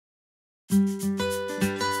Back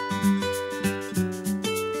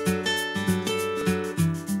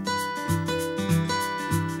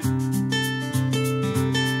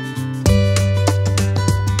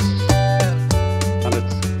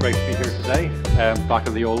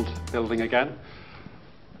in the old building again.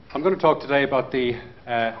 I'm going to talk today about the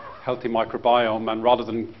healthy microbiome, and rather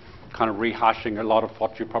than kind of rehashing a lot of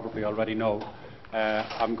what you probably already know,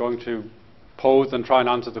 I'm going to pose and try and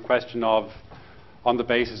answer the question of, on the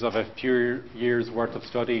basis of a few years worth of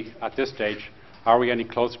study at this stage, are we any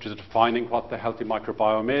closer to defining what the healthy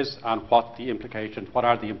microbiome is and what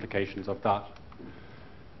are the implications of that?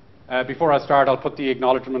 Before I start, I'll put the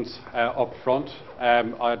acknowledgements up front.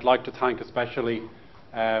 I'd like to thank especially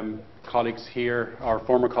colleagues here, our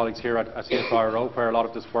former colleagues here at CSIRO, where a lot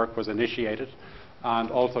of this work was initiated,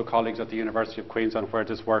 and also colleagues at the University of Queensland, where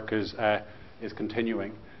this work is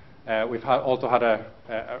continuing. We've also had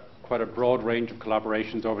quite a broad range of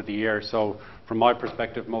collaborations over the years. So from my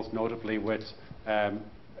perspective, most notably with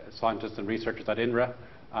scientists and researchers at INRA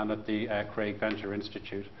and at the Diamantina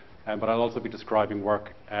Institute. But I'll also be describing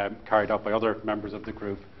work carried out by other members of the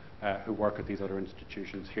group who work at these other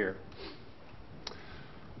institutions here.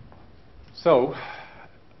 So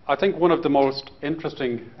I think one of the most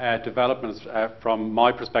interesting developments from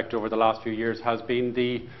my perspective over the last few years has been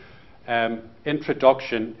the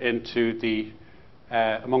introduction into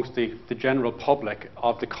amongst the general public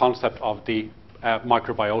of the concept of the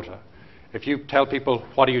microbiota. If you tell people,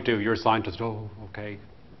 what do you do? You're a scientist. Oh, okay.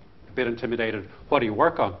 A bit intimidated. What do you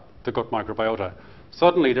work on? The gut microbiota.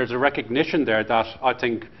 Suddenly there's a recognition there that I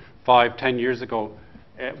think 5-10 years ago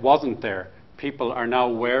it wasn't there. People are now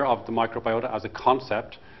aware of the microbiota as a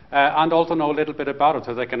concept and also know a little bit about it,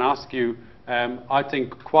 so they can ask you, I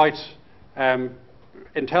think, quite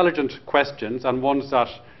intelligent questions, and ones that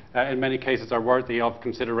in many cases are worthy of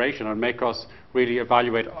consideration and make us really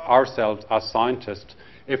evaluate ourselves as scientists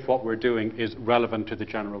if what we're doing is relevant to the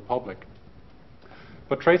general public.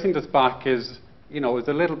 But tracing this back is a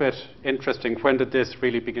little bit interesting. When did this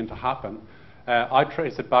really begin to happen? I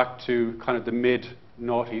trace it back to kind of the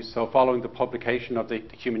mid-noughties, so following the publication of the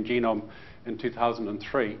human genome in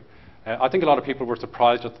 2003. I think a lot of people were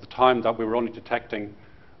surprised at the time that we were only detecting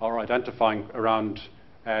or identifying around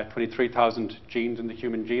 23,000 genes in the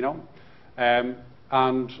human genome.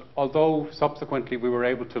 And although subsequently we were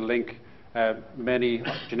able to link many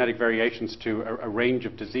genetic variations to a range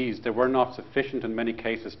of disease, they were not sufficient in many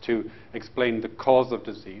cases to explain the cause of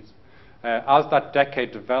disease. As that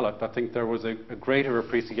decade developed, I think there was a greater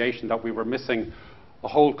appreciation that we were missing a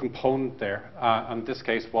whole component there, and this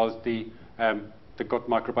case was the gut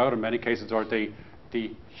microbiota in many cases, or the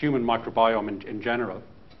human microbiome in general.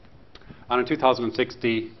 And in 2006,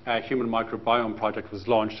 the Human Microbiome Project was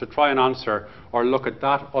launched to try and answer or look at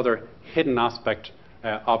that other hidden aspect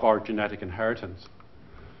of our genetic inheritance.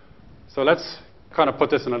 So let's kind of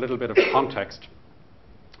put this in a little bit of context.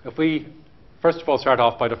 If we first of all start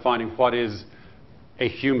off by defining what is a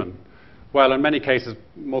human. Well, in many cases,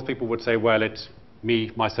 most people would say, well, it's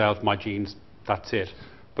me, myself, my genes, that's it.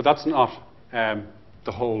 But that's not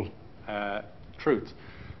the whole truth.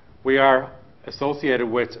 We are associated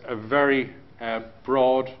with a very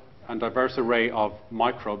broad and diverse array of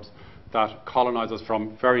microbes that colonize us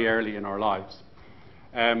from very early in our lives.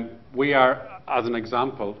 We are, as an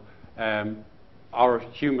example, our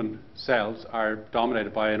human cells are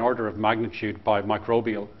dominated by an order of magnitude by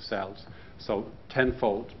microbial cells, so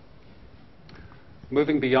tenfold.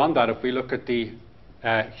 Moving beyond that, if we look at the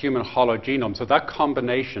human hologenome, so that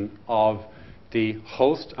combination of the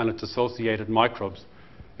host and its associated microbes,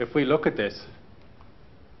 if we look at this,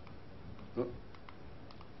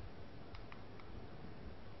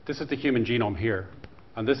 this is the human genome here,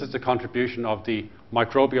 and this is the contribution of the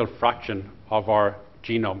microbial fraction of our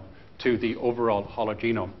genome to the overall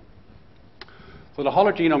hologenome. So the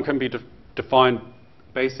hologenome can be defined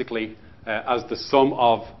basically as the sum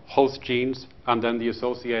of host genes and then the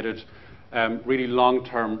associated really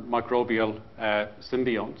long-term microbial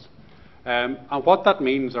symbionts. And what that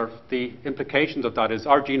means, or the implications of that, is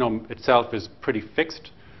our genome itself is pretty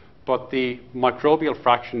fixed, but the microbial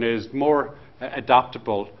fraction is more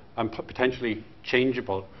adaptable and potentially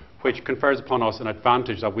changeable, which confers upon us an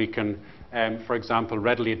advantage that we can, for example,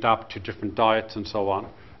 readily adapt to different diets and so on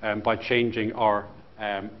by changing our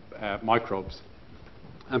microbes.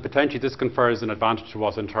 And potentially this confers an advantage to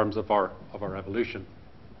us in terms of our evolution.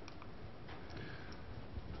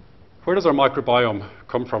 Where does our microbiome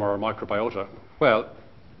come from, or our microbiota? Well,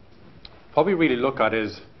 what we really look at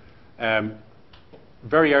is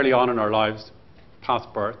very early on in our lives,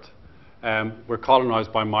 past birth, we're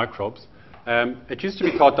colonized by microbes. It used to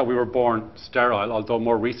be thought that we were born sterile, although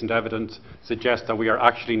more recent evidence suggests that we are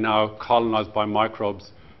actually now colonized by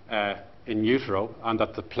microbes in utero, and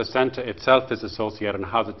that the placenta itself is associated and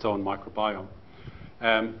has its own microbiome.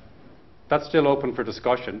 That's still open for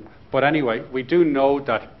discussion. But anyway, we do know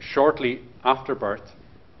that shortly after birth,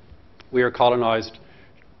 we are colonized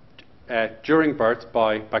during birth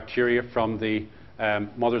by bacteria from the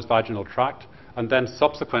mother's vaginal tract, and then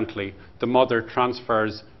subsequently the mother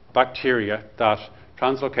transfers bacteria that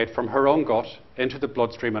translocate from her own gut into the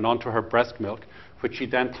bloodstream and onto her breast milk, which she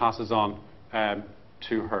then passes on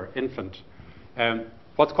to her infant.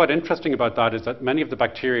 What's quite interesting about that is that many of the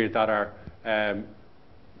bacteria that are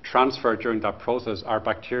transferred during that process are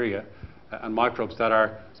bacteria and microbes that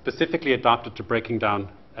are specifically adapted to breaking down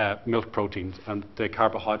milk proteins and the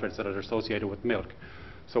carbohydrates that are associated with milk.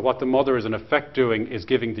 So what the mother is in effect doing is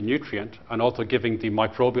giving the nutrient and also giving the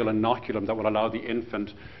microbial inoculum that will allow the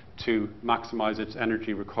infant to maximize its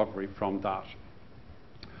energy recovery from that.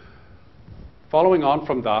 Following on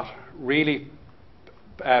from that, really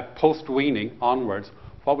post-weaning onwards,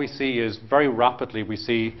 what we see is very rapidly we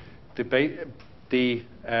see the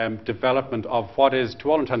development of what is,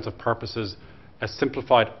 to all intents and purposes, a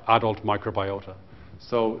simplified adult microbiota.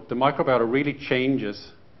 So the microbiota really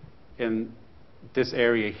changes in this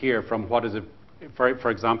area here from what is,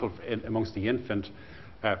 for example, amongst the infant,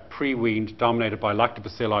 pre-weaned, dominated by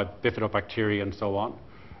lactobacilli, bifidobacteria, and so on,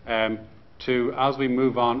 to, as we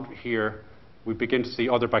move on here, we begin to see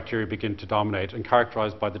other bacteria begin to dominate and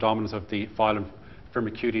characterized by the dominance of the phylum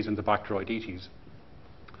Firmicutes and the Bacteroidetes.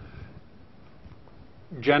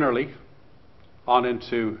 Generally, on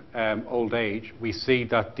into old age, we see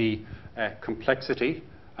that the complexity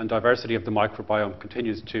and diversity of the microbiome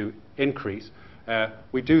continues to increase.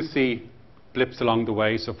 We do see blips along the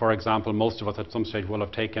way. So, for example, most of us at some stage will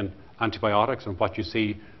have taken antibiotics, and what you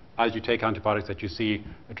see as you take antibiotics, that you see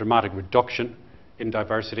a dramatic reduction in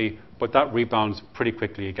diversity, but that rebounds pretty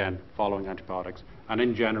quickly again following antibiotics. And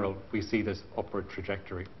in general, we see this upward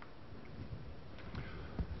trajectory.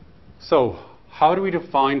 So, how do we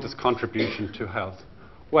define this contribution to health?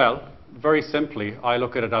 Well, very simply, I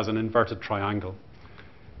look at it as an inverted triangle.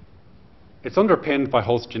 It's underpinned by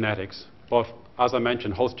host genetics, but as I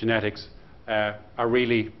mentioned, host genetics are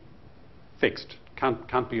really fixed,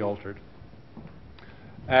 can't be altered.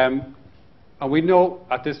 And we know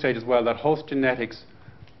at this stage as well that host genetics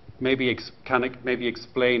can maybe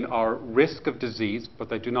explain our risk of disease, but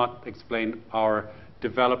they do not explain our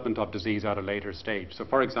development of disease at a later stage. So,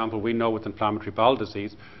 for example, we know with inflammatory bowel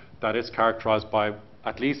disease that it's characterized by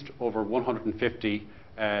at least over 150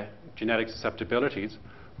 genetic susceptibilities,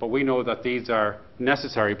 but we know that these are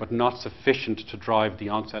necessary but not sufficient to drive the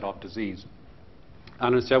onset of disease.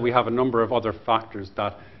 And instead we have a number of other factors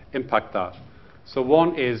that impact that. So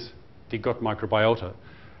one is the gut microbiota.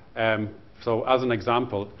 So as an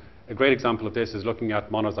example, a great example of this is looking at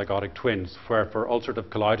monozygotic twins, where for ulcerative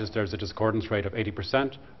colitis there's a discordance rate of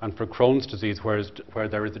 80%, and for Crohn's disease where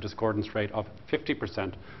there is a discordance rate of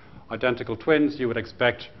 50%. Identical twins you would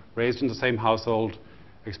expect raised in the same household,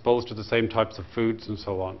 exposed to the same types of foods and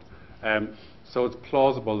so on. So it's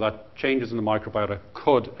plausible that changes in the microbiota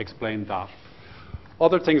could explain that.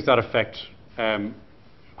 Other things that affect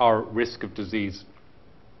our risk of disease.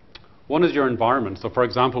 One is your environment. So, for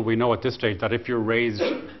example, we know at this stage that if you're raised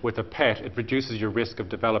with a pet, it reduces your risk of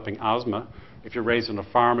developing asthma. If you're raised on a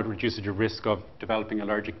farm, it reduces your risk of developing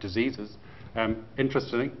allergic diseases.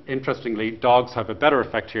 Interestingly, dogs have a better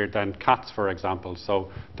effect here than cats, for example.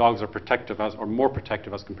 So dogs are more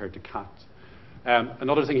protective as compared to cats.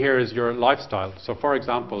 Another thing here is your lifestyle. So, for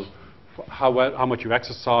example, how much you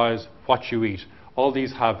exercise, what you eat. All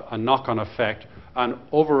these have a knock-on effect, and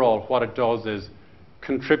overall what it does is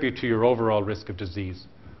contribute to your overall risk of disease.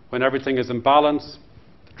 When everything is in balance,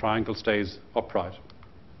 the triangle stays upright.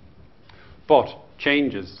 But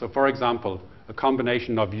changes, so for example, a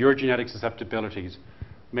combination of your genetic susceptibilities,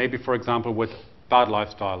 maybe for example with bad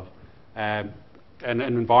lifestyle, an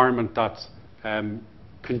environment that's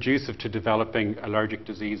conducive to developing allergic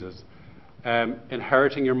diseases,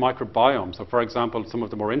 inheriting your microbiome. So for example, some of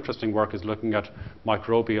the more interesting work is looking at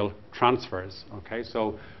microbial transfers. Okay,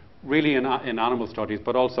 so really in animal studies,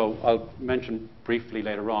 but also I'll mention briefly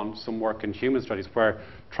later on some work in human studies where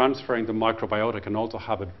transferring the microbiota can also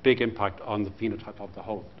have a big impact on the phenotype of the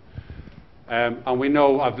host. And we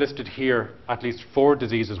know, I've listed here at least 4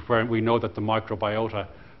 diseases where we know that the microbiota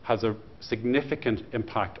has a significant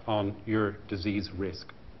impact on your disease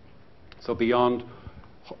risk. So beyond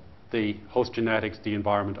the host genetics, the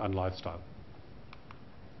environment and lifestyle.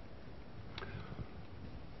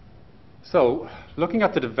 So looking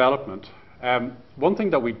at the development, one thing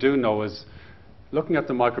that we do know is looking at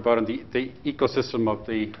the microbiota and the ecosystem of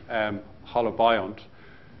the holobiont,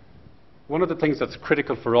 one of the things that's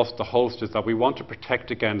critical for us, the host, is that we want to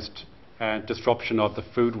protect against disruption of the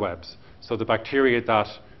food webs. So the bacteria that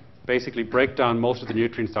basically break down most of the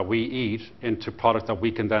nutrients that we eat into products that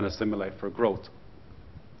we can then assimilate for growth.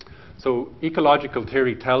 So ecological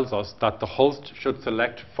theory tells us that the host should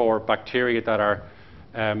select for bacteria that are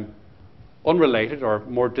unrelated or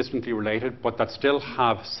more distantly related, but that still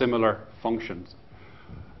have similar functions.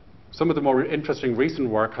 Some of the more interesting recent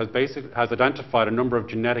work has identified a number of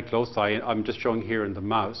genetic loci, I'm just showing here in the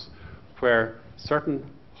mouse, where certain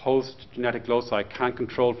host genetic loci can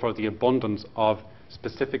control for the abundance of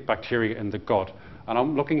specific bacteria in the gut. And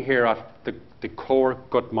I'm looking here at the core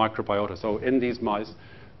gut microbiota. So in these mice,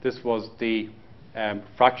 this was the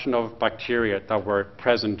fraction of bacteria that were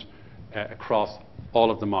present across all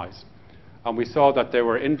of the mice. And we saw that there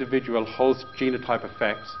were individual host genotype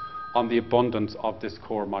effects on the abundance of this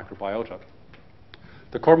core microbiota.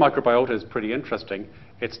 The core microbiota is pretty interesting.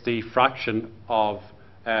 It's the fraction of,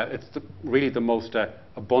 really the most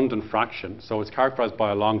abundant fraction. So it's characterized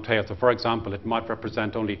by a long tail. So for example, it might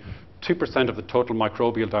represent only 2% of the total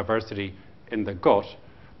microbial diversity in the gut,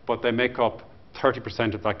 but they make up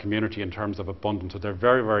 30% of that community in terms of abundance. So they're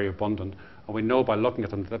very, very abundant. And we know by looking at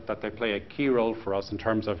them that they play a key role for us in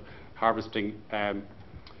terms of harvesting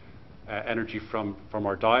energy from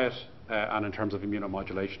our diet and in terms of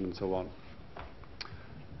immunomodulation and so on.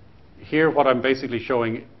 Here, what I'm basically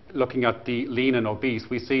showing, looking at the lean and obese,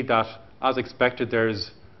 we see that, as expected,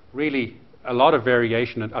 there's really a lot of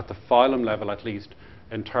variation at the phylum level, at least,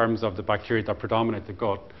 in terms of the bacteria that predominate the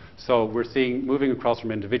gut. So we're seeing, moving across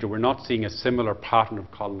from individual, we're not seeing a similar pattern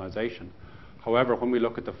of colonization. However, when we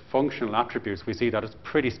look at the functional attributes, we see that it's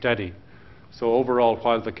pretty steady. So overall,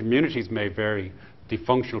 while the communities may vary, the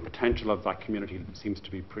functional potential of that community seems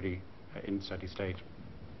to be pretty in steady state.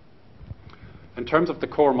 In terms of the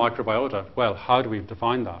core microbiota, well, how do we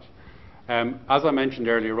define that? As I mentioned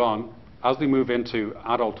earlier on, as we move into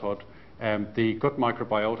adulthood, the gut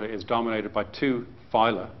microbiota is dominated by two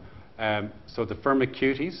phyla. So the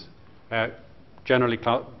Firmicutes, generally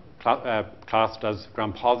classed as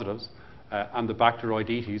gram-positives, and the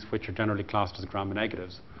Bacteroidetes, which are generally classed as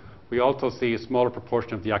gram-negatives. We also see a smaller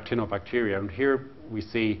proportion of the actinobacteria, and here we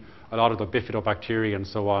see a lot of the bifidobacteria and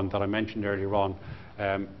so on that I mentioned earlier on,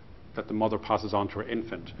 that the mother passes on to her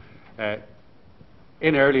infant.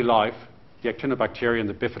 In early life, the actinobacteria and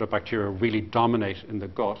the bifidobacteria really dominate in the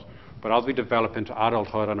gut, but as we develop into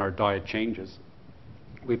adulthood and our diet changes,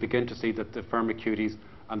 we begin to see that the Firmicutes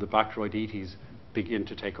and the Bacteroidetes begin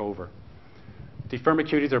to take over. The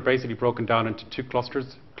Firmicutes are basically broken down into two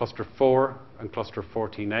clusters, cluster 4 and cluster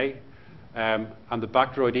 14A, and the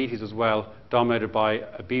Bacteroidetes as well, dominated by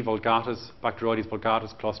a B. vulgatus, Bacteroides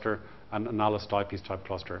vulgatus cluster, and an Allostipes type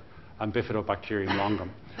cluster, and Bifidobacterium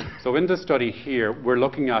longum. So in this study here, we're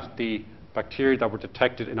looking at the bacteria that were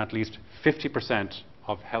detected in at least 50%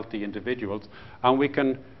 of healthy individuals, and we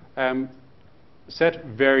can set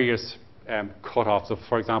various cutoffs. So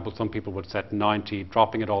for example, some people would set 90,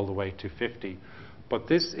 dropping it all the way to 50. But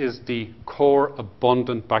this is the core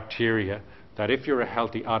abundant bacteria that if you're a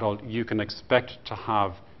healthy adult, you can expect to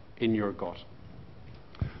have in your gut.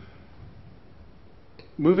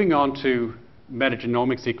 Moving on to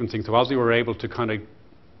metagenomic sequencing, so as we were able to kind of,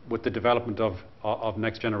 with the development of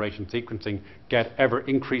next generation sequencing, get ever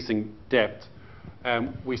increasing depth,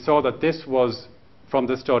 we saw that this was, from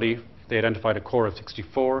this study, they identified a core of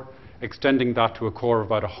 64, extending that to a core of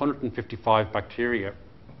about 155 bacteria.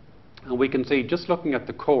 And we can see, just looking at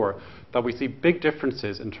the core, that we see big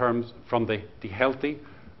differences in terms from the healthy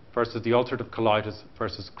versus the ulcerative colitis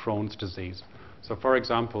versus Crohn's disease. So for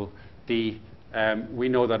example, we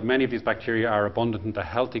know that many of these bacteria are abundant in the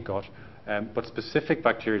healthy gut, but specific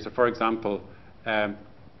bacteria, so for example,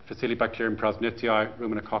 Faecilibacterium prausnitzii,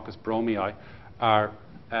 Ruminococcus bromii, are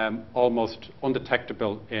almost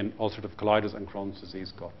undetectable in ulcerative colitis and Crohn's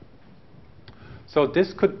disease gut. So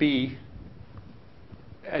this could be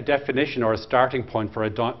a definition or a starting point for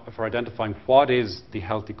identifying what is the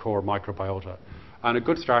healthy core microbiota, and a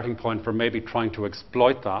good starting point for maybe trying to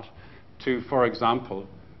exploit that to, for example,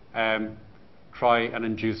 try and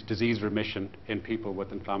induce disease remission in people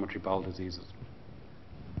with inflammatory bowel diseases.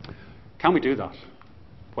 Can we do that?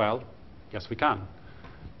 Well, yes we can.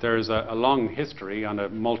 There's a long history and a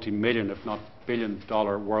multi-million, if not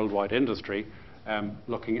billion-dollar worldwide industry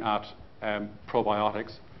looking at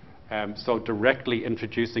probiotics. So directly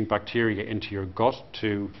introducing bacteria into your gut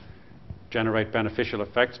to generate beneficial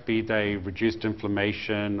effects, be they reduced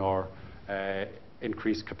inflammation or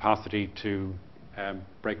increased capacity to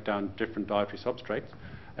break down different dietary substrates.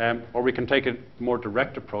 Or we can take a more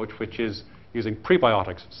direct approach, which is using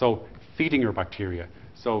prebiotics, so feeding your bacteria.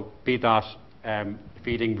 So be that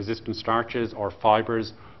feeding resistant starches or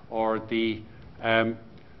fibers, or the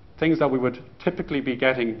things that we would typically be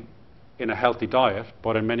getting in a healthy diet,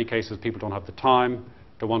 but in many cases people don't have the time,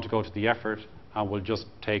 they want to go to the effort, and will just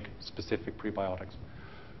take specific prebiotics.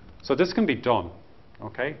 So this can be done,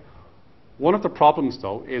 okay? One of the problems,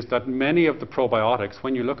 though, is that many of the probiotics,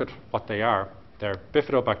 when you look at what they are, they're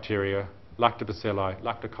bifidobacteria, lactobacilli,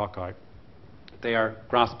 lactococci. They are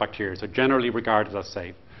grass bacteria, so generally regarded as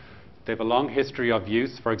safe. They have a long history of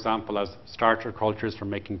use, for example, as starter cultures for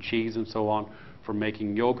making cheese and so on, for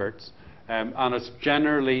making yogurts. And it's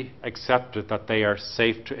generally accepted that they are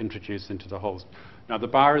safe to introduce into the host. Now, the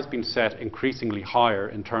bar has been set increasingly higher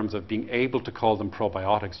in terms of being able to call them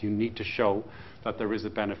probiotics. You need to show that there is a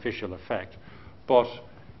beneficial effect. But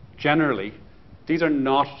generally, these are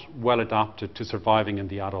not well adapted to surviving in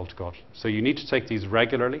the adult gut. So you need to take these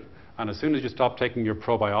regularly, and as soon as you stop taking your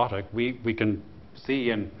probiotic, we can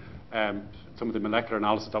see in some of the molecular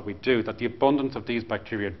analysis that we do that the abundance of these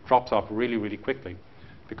bacteria drops off really, really quickly,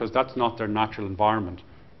 because that's not their natural environment.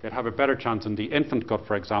 They'd have a better chance in the infant gut,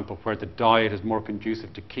 for example, where the diet is more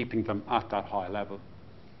conducive to keeping them at that high level.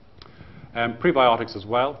 Prebiotics as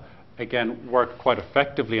well, again, work quite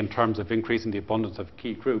effectively in terms of increasing the abundance of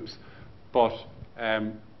key groups, but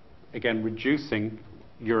again, reducing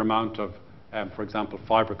your amount of, for example,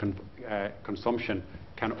 fiber consumption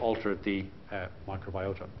can alter the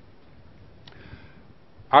microbiota.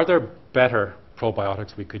 Are there better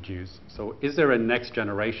probiotics we could use? So is there a next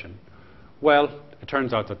generation? Well, it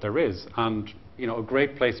turns out that there is, and a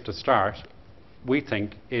great place to start, we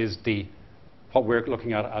think, is what we're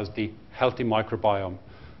looking at as the healthy microbiome.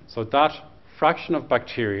 So that fraction of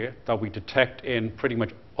bacteria that we detect in pretty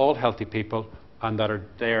much all healthy people and that are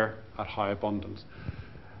there at high abundance.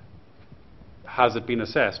 Has it been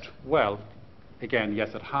assessed? Well, again, yes,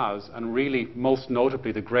 it has, and really, most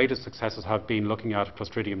notably, the greatest successes have been looking at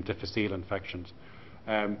Clostridium difficile infections.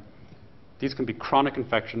 These can be chronic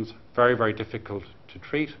infections, very, very difficult to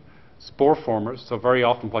treat. Spore formers, so very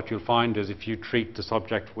often what you'll find is if you treat the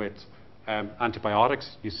subject with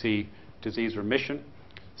antibiotics, you see disease remission.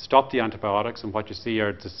 Stop the antibiotics, and what you see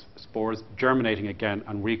are the spores germinating again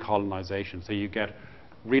and recolonization, so you get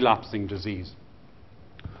relapsing disease.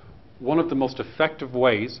 One of the most effective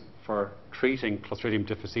ways for treating Clostridium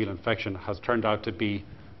difficile infection has turned out to be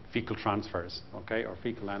fecal transfers, okay, or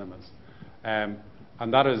fecal enemas. And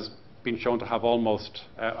that has been shown to have almost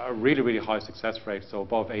a really, really high success rate, so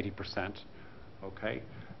above 80%. Okay.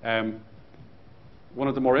 One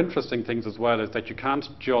of the more interesting things as well is that you can't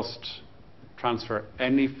just transfer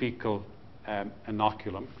any fecal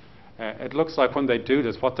inoculum. It looks like when they do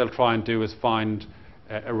this, what they'll try and do is find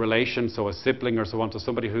a relation, so a sibling or so on, to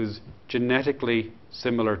somebody who's genetically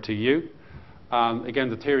similar to you. Again,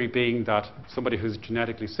 the theory being that somebody who's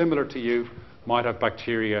genetically similar to you might have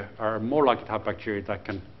bacteria, or more likely to have bacteria that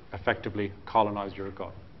can effectively colonize your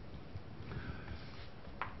gut.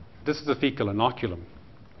 This is a fecal inoculum.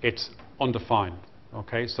 It's undefined.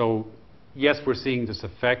 Okay, so yes, we're seeing this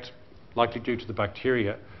effect, likely due to the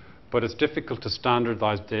bacteria, but it's difficult to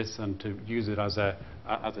standardize this and to use it as a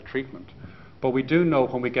treatment. But we do know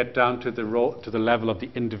when we get down to the level of the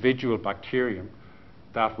individual bacterium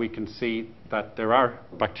that we can see that there are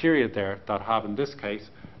bacteria there that have, in this case,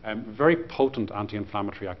 very potent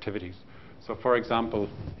anti-inflammatory activities. So, for example,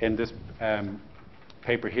 in this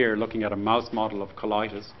paper here, looking at a mouse model of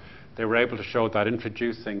colitis, they were able to show that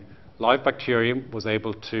introducing live bacterium was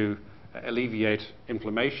able to alleviate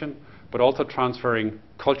inflammation, but also transferring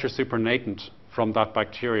culture supernatant from that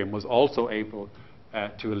bacterium was also able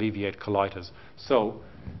to alleviate colitis. So,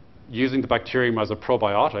 using the bacterium as a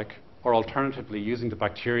probiotic, or alternatively using the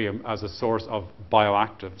bacterium as a source of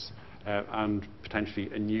bioactives and potentially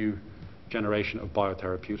a new generation of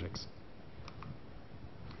biotherapeutics.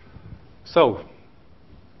 So,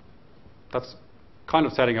 that's kind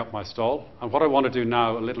of setting up my stall. And what I want to do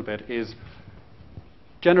now a little bit is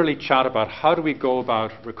generally chat about how do we go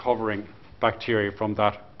about recovering bacteria from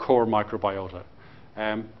that core microbiota.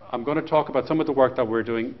 I'm going to talk about some of the work that we're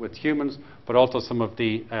doing with humans, but also some of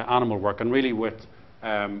the animal work, and really with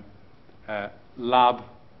lab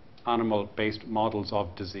animal-based models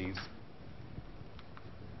of disease.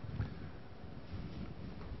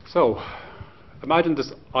 So, imagine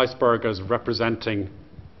this iceberg as representing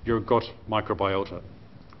your gut microbiota.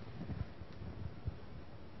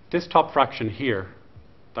 This top fraction here,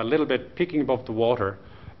 that little bit peeking above the water,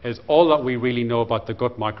 is all that we really know about the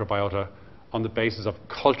gut microbiota on the basis of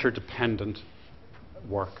culture-dependent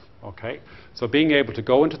work. Okay? So being able to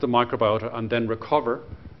go into the microbiota and then recover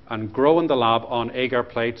and grow in the lab on agar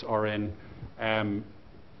plates or in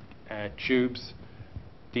tubes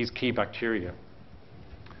these key bacteria.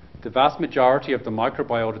 The vast majority of the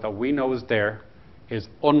microbiota that we know is there is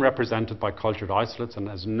unrepresented by cultured isolates and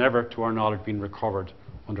has never, to our knowledge, been recovered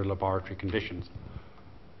under laboratory conditions.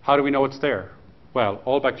 How do we know it's there? Well,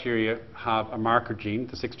 all bacteria have a marker gene,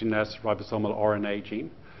 the 16S ribosomal RNA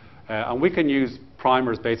gene, and we can use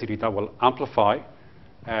primers basically that will amplify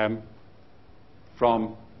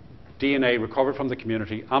from DNA recovered from the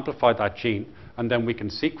community, amplify that gene, and then we can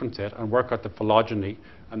sequence it and work out the phylogeny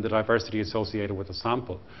and the diversity associated with the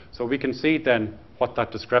sample. So we can see then what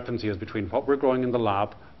that discrepancy is between what we're growing in the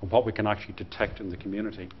lab and what we can actually detect in the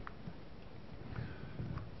community.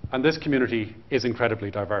 And this community is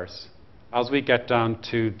incredibly diverse. As we get down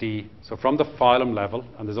to so from the phylum level,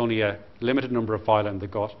 and there's only a limited number of phyla in the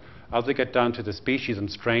gut, as we get down to the species and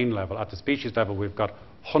strain level, at the species level we've got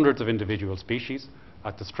hundreds of individual species.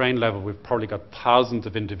 At the strain level we've probably got thousands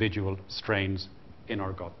of individual strains in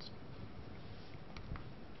our guts.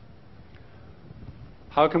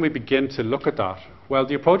 How can we begin to look at that? Well,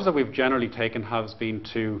 the approaches that we've generally taken has been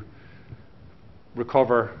to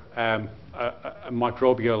recover a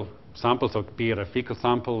microbial sample, so be it a fecal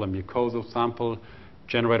sample, a mucosal sample,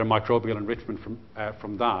 generate a microbial enrichment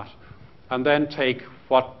from that, and then take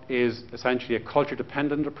what is essentially a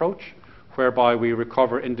culture-dependent approach, whereby we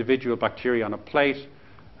recover individual bacteria on a plate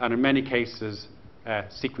and in many cases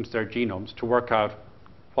sequence their genomes to work out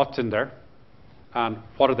what's in there and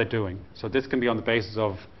what are they doing. So this can be on the basis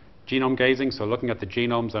of genome gazing, so looking at the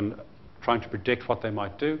genomes and trying to predict what they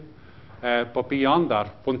might do. But beyond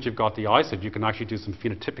that, once you've got the isolate, you can actually do some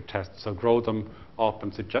phenotypic tests, so grow them up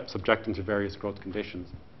and subject them to various growth conditions.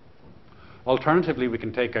 Alternatively, we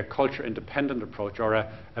can take a culture-independent approach or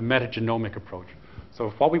a metagenomic approach. So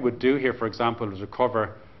what we would do here, for example, is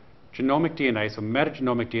recover genomic DNA, so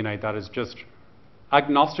metagenomic DNA that is just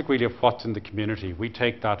agnostic really of what's in the community. We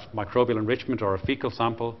take that microbial enrichment or a fecal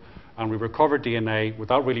sample and we recover DNA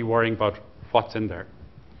without really worrying about what's in there.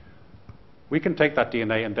 We can take that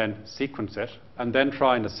DNA and then sequence it and then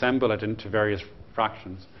try and assemble it into various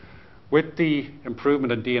fractions. With the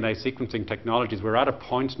improvement in DNA sequencing technologies, we're at a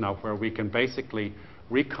point now where we can basically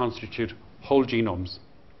reconstitute whole genomes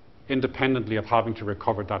independently of having to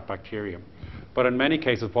recover that bacterium. But in many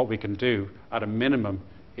cases, what we can do at a minimum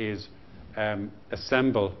is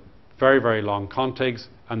assemble very, very long contigs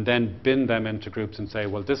and then bin them into groups and say,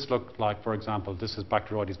 well, this looks like, for example, this is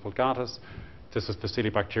Bacteroides vulgaris, this is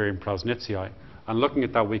Bacillibacterium prausnitzii. And looking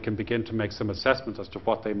at that, we can begin to make some assessments as to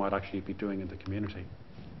what they might actually be doing in the community.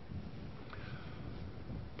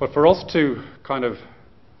 But for us to kind of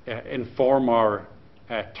inform our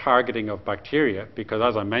targeting of bacteria, because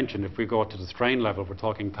as I mentioned, if we go to the strain level, we're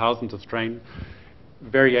talking thousands of strain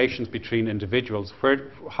variations between individuals.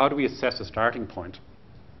 How do we assess a starting point?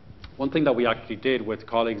 One thing that we actually did with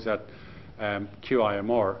colleagues at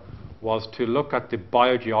QIMR was to look at the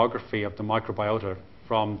biogeography of the microbiota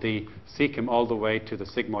from the cecum all the way to the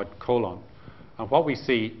sigmoid colon. And what we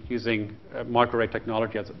see using microarray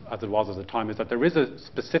technology as it was at the time is that there is a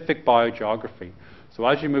specific biogeography. So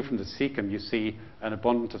as you move from the cecum, you see an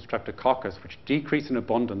abundance of streptococcus, which decrease in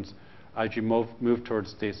abundance as you move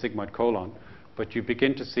towards the sigmoid colon. But you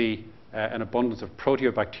begin to see an abundance of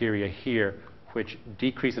proteobacteria here, which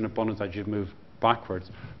decrease in abundance as you move backwards.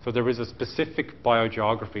 So there is a specific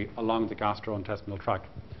biogeography along the gastrointestinal tract.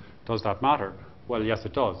 Does that matter? Well, yes,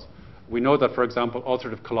 it does. We know that, for example,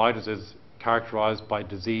 ulcerative colitis is characterized by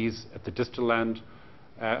disease at the distal end,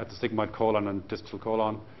 at the sigmoid colon and distal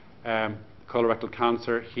colon. Colorectal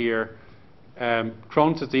cancer here.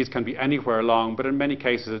 Crohn's disease can be anywhere along, but in many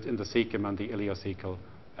cases in the cecum and the ileocecal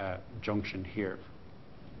junction here.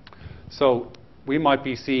 So we might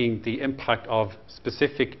be seeing the impact of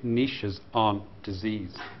specific niches on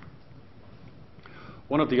disease.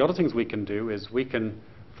 One of the other things we can do is we can,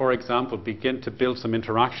 for example, begin to build some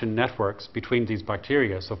interaction networks between these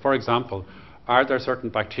bacteria. So for example, are there certain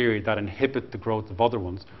bacteria that inhibit the growth of other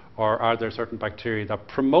ones, or are there certain bacteria that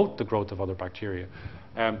promote the growth of other bacteria?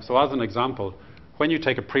 So as an example, when you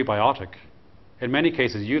take a prebiotic, in many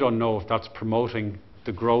cases you don't know if that's promoting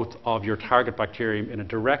the growth of your target bacterium in a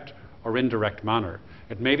direct or indirect manner.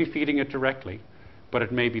 It may be feeding it directly, but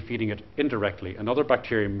it may be feeding it indirectly. Another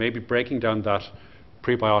bacterium may be breaking down that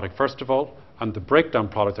prebiotic first of all, and the breakdown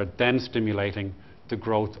products are then stimulating the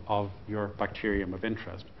growth of your bacterium of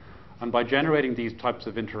interest. And by generating these types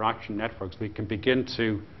of interaction networks, we can begin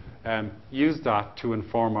to use that to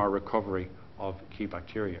inform our recovery of key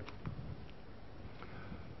bacteria.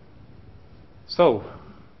 So,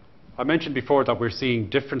 I mentioned before that we're seeing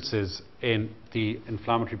differences in the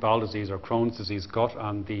inflammatory bowel disease or Crohn's disease gut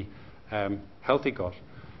and the healthy gut.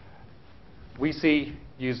 We see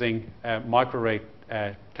using microarray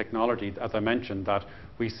technology, as I mentioned, that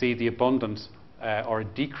we see the abundance or a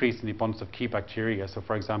decrease in the abundance of key bacteria. So,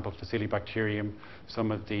 for example, Faecalibacterium,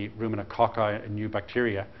 some of the ruminococci and new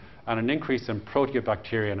bacteria, and an increase in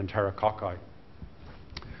proteobacteria and enterococci.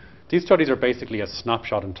 These studies are basically a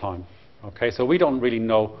snapshot in time. Okay, so we don't really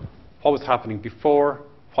know what was happening before,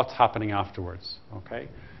 what's happening afterwards. Okay,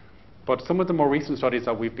 but some of the more recent studies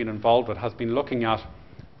that we've been involved with has been looking at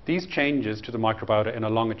these changes to the microbiota in a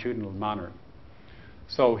longitudinal manner.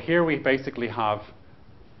 So here we basically have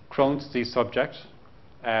Crohn's disease subject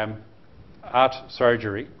at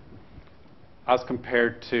surgery as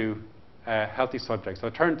compared to healthy subjects. So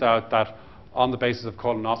it turns out that on the basis of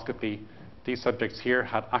colonoscopy, these subjects here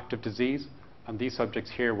had active disease and these subjects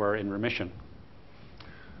here were in remission.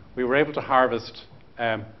 We were able to harvest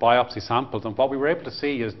biopsy samples, and what we were able to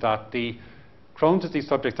see is that the Crohn's disease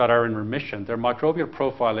subjects that are in remission, their microbial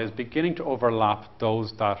profile is beginning to overlap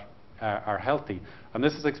those that are healthy. And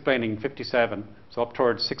this is explaining 57, so up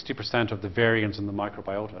towards 60% of the variance in the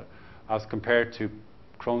microbiota as compared to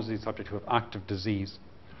Crohn's disease subjects who have active disease.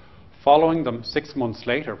 Following them 6 months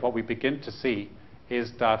later, what we begin to see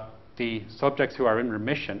is that the subjects who are in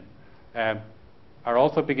remission are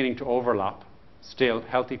also beginning to overlap, still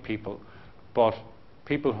healthy people, but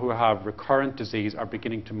people who have recurrent disease are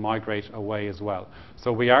beginning to migrate away as well.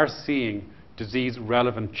 So we are seeing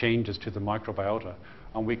disease-relevant changes to the microbiota,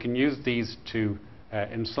 and we can use these to,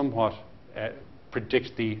 in somewhat,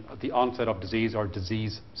 predict the onset of disease or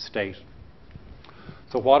disease state.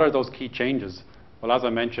 So what are those key changes? Well, as I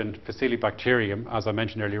mentioned, Faecalibacterium, as I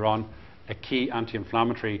mentioned earlier on, a key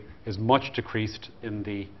anti-inflammatory, is much decreased in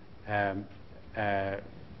the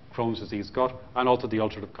Crohn's disease gut and also the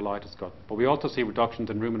ulcerative colitis gut. But we also see reductions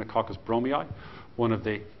in Ruminococcus bromii, one of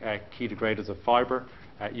the key degraders of fiber,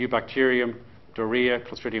 Eubacterium, Dorea,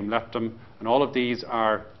 Clostridium leptum, and all of these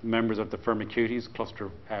are members of the Firmicutes,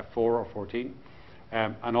 cluster 4 or 14,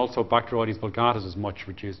 and also Bacteroides vulgaris is much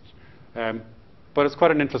reduced. But it's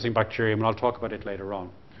quite an interesting bacterium, and I'll talk about it later on.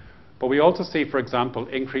 But we also see, for example,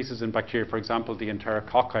 increases in bacteria, for example, the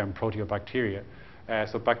enterococci and proteobacteria.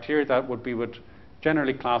 So bacteria that we would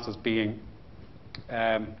generally class as being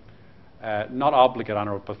not obligate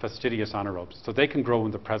anaerobes, but fastidious anaerobes. So they can grow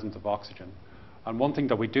in the presence of oxygen. And one thing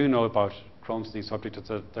that we do know about Crohn's disease subjects is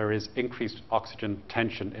that there is increased oxygen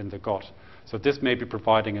tension in the gut. So this may be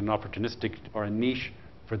providing an opportunistic or a niche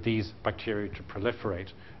for these bacteria to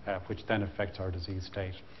proliferate, which then affects our disease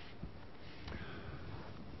state.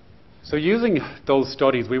 So using those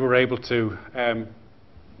studies, we were able to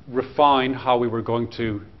refine how we were going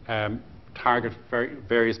to target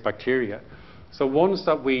various bacteria. So ones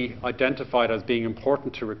that we identified as being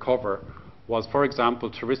important to recover was, for example,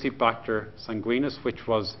 Tauriscibacter sanguinus, which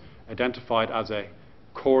was identified as a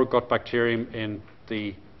core gut bacterium in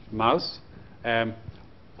the mouse.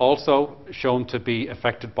 Also shown to be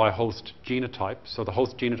affected by host genotype. So the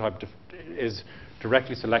host genotype is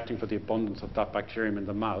directly selecting for the abundance of that bacterium in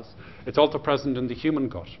the mouse. It's also present in the human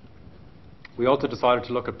gut. We also decided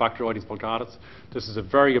to look at Bacteroides vulgaris. This is a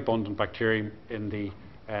very abundant bacterium in the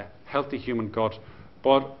healthy human gut,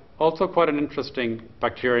 but also quite an interesting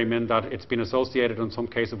bacterium in that it's been associated in some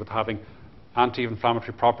cases with having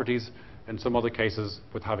anti-inflammatory properties, in some other cases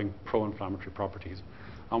with having pro-inflammatory properties.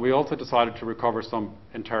 And we also decided to recover some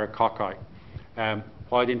enterococci.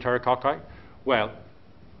 Why the enterococci? Well,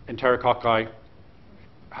 enterococci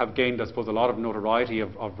have gained, I suppose, a lot of notoriety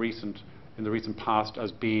in the recent past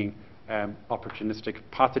as being opportunistic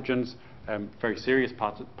pathogens, very serious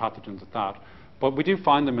pathogens at that. But we do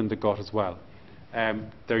find them in the gut as well.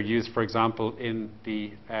 They're used, for example, in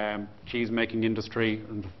the cheese-making industry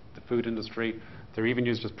and the food industry. They're even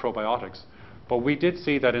used as probiotics. But we did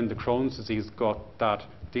see that in the Crohn's disease gut that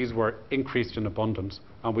these were increased in abundance.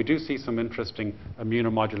 And we do see some interesting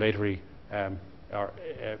immunomodulatory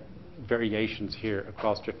variations here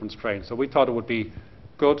across different strains. So we thought it would be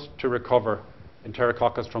good to recover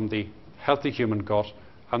Enterococcus from the healthy human gut,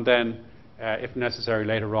 and then, if necessary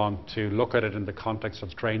later on, to look at it in the context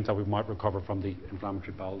of strains that we might recover from the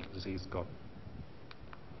inflammatory bowel disease gut.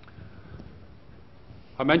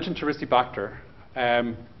 I mentioned Tauriscibacter.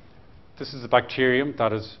 This is a bacterium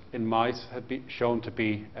that is, in mice, had been shown to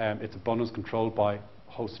be its abundance controlled by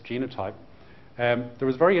host genotype. There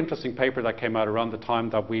was a very interesting paper that came out around the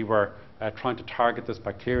time that we were trying to target this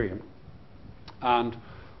bacterium. And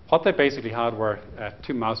what they basically had were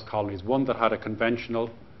two mouse colonies, one that had a conventional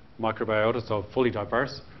microbiota, so fully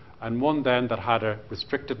diverse, and one then that had a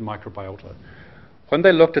restricted microbiota. When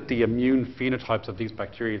they looked at the immune phenotypes of these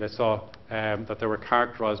bacteria, they saw that they were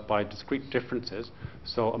characterized by discrete differences,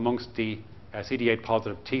 so amongst the CD8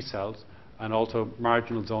 positive T cells and also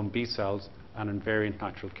marginal zone B cells and invariant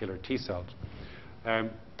natural killer T cells.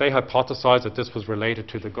 They hypothesized that this was related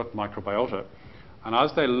to the gut microbiota, and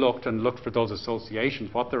as they looked for those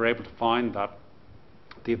associations, what they were able to find that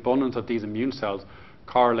the abundance of these immune cells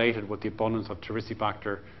correlated with the abundance of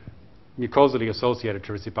Tyricibacter, mucosally associated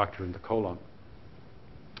Tyricibacter in the colon.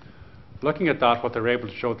 Looking at that, what they were able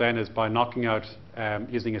to show then is by knocking out,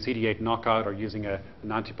 using a CD8 knockout or using an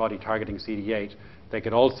antibody targeting CD8, they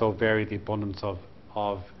could also vary the abundance of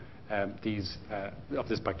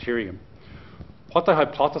this bacterium. What they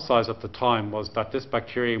hypothesized at the time was that this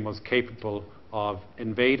bacterium was capable of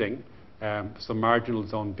invading some marginal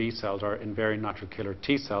zone B cells or invariant natural killer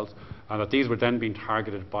T cells, and that these were then being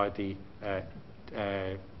targeted by the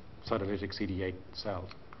cytolytic CD8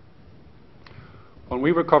 cells. When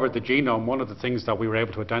we recovered the genome, one of the things that we were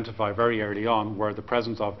able to identify very early on were the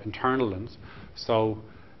presence of internalins, so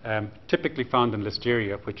typically found in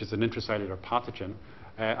Listeria, which is an intracellular pathogen.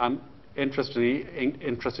 And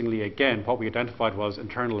interestingly again, what we identified was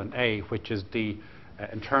internalin A, which is the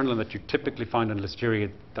internalin that you typically find in Listeria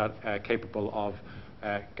that capable of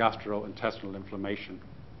gastrointestinal inflammation.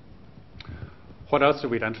 What else did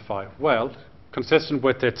we identify? Well, consistent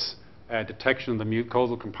with its detection in the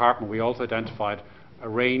mucosal compartment, we also identified a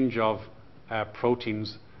range of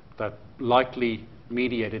proteins that likely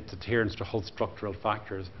mediated adherence to host structural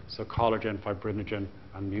factors, so collagen, fibrinogen,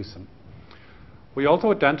 and mucin. We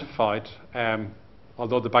also identified,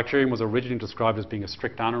 although the bacterium was originally described as being a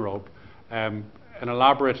strict anaerobe, an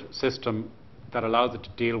elaborate system that allows it to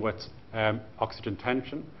deal with oxygen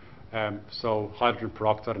tension, so hydrogen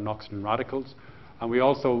peroxide and oxygen radicals. And we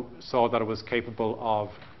also saw that it was capable of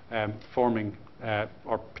forming,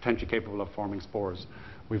 or potentially capable of forming spores.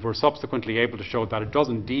 We were subsequently able to show that it does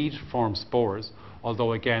indeed form spores,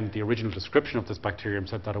 although again the original description of this bacterium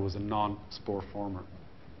said that it was a non-spore former.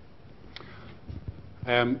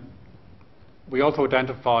 We also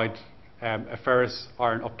identified a ferrous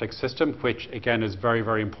iron uptake system, which again is very,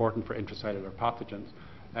 very important for intracellular pathogens.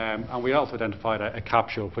 And we also identified a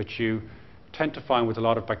capsule, which you tend to find with a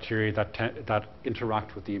lot of bacteria that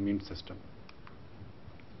interact with the immune system.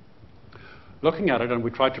 Looking at it, and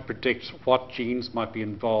we tried to predict what genes might be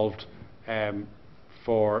involved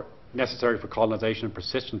necessary for colonization and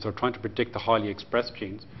persistence, or trying to predict the highly expressed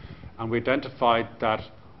genes. And we identified that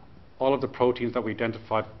all of the proteins that we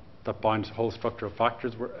identified that bind whole structural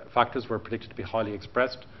factors were predicted to be highly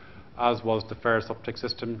expressed, as was the ferrous uptake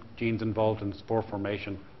system, genes involved in spore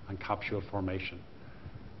formation and capsule formation.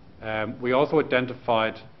 We also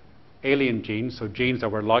identified alien genes, so genes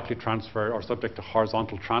that were likely transferred or subject to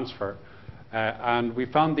horizontal transfer. And we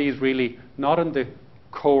found these really not in the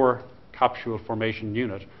core capsule formation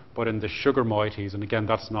unit, but in the sugar moieties, and again,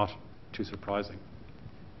 that's not too surprising.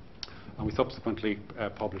 And we subsequently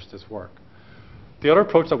published this work. The other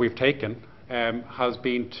approach that we've taken has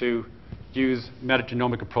been to use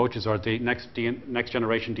metagenomic approaches, or the next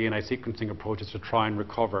generation DNA sequencing approaches, to try and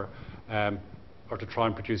recover or to try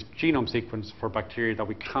and produce genome sequence for bacteria that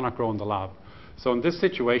we cannot grow in the lab. So in this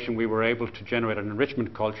situation, we were able to generate an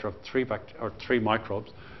enrichment culture of three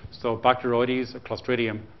microbes, so Bacteroides, a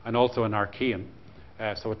Clostridium, and also an archaean,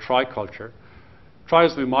 so a triculture. Try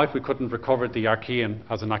as we might, we couldn't recover the archaean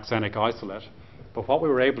as an axenic isolate, but what we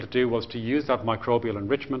were able to do was to use that microbial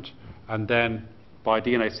enrichment and then, by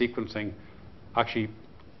DNA sequencing, actually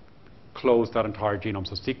close that entire genome,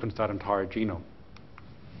 so sequence that entire genome.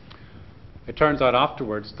 It turns out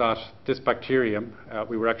afterwards that this bacterium,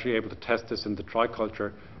 we were actually able to test this in the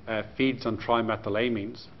triculture, feeds on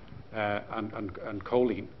trimethylamines and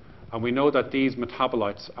choline. And we know that these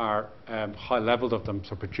metabolites are high levels of them,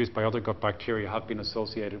 so produced by other gut bacteria, have been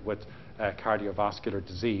associated with cardiovascular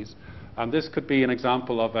disease. And this could be an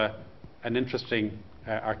example of an interesting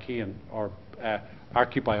archaean or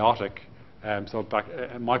archebiotic, so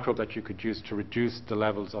a microbe that you could use to reduce the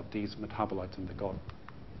levels of these metabolites in the gut.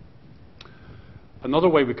 Another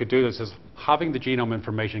way we could do this is having the genome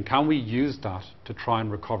information. Can we use that to try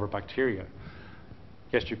and recover bacteria?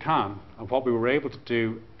 Yes, you can. And what we were able to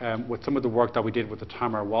do with some of the work that we did with the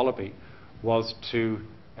Tamar wallaby was to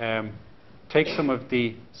take some of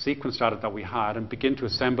the sequence data that we had and begin to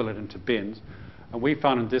assemble it into bins. And we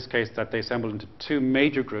found in this case that they assembled into two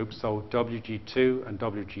major groups, so WG2 and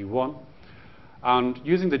WG1. And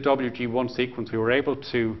using the WG1 sequence, we were able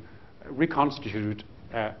to reconstitute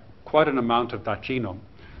quite an amount of that genome.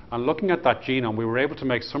 And looking at that genome, we were able to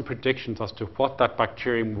make some predictions as to what that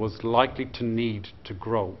bacterium was likely to need to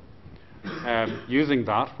grow. Using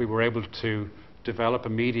that, we were able to develop a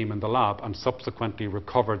medium in the lab, and subsequently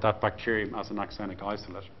recover that bacterium as an axenic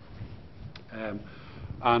isolate.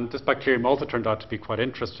 And this bacterium also turned out to be quite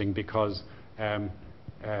interesting because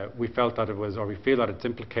we felt that it was, or we feel that it's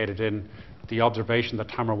implicated in the observation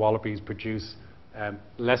that hammer wallabies produce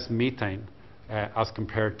less methane as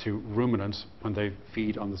compared to ruminants when they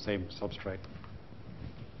feed on the same substrate.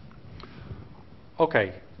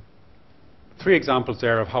 Okay, 3 examples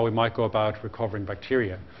there of how we might go about recovering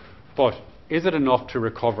bacteria. But is it enough to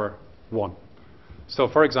recover one? So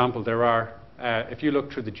for example, there are, if you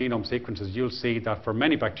look through the genome sequences, you'll see that for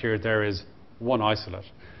many bacteria there is one isolate.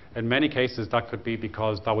 In many cases that could be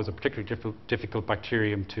because that was a particularly difficult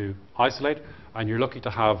bacterium to isolate, and you're lucky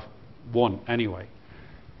to have one anyway.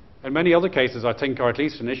 In many other cases, I think, or at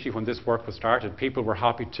least initially when this work was started, people were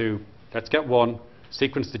happy to, let's get one,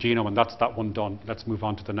 sequence the genome, and that's that one done. Let's move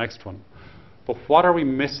on to the next one. But what are we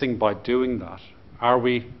missing by doing that? Are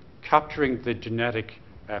we capturing the genetic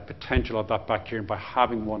potential of that bacterium by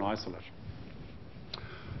having one isolate?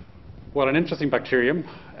 Well, an interesting bacterium,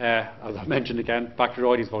 as I mentioned again,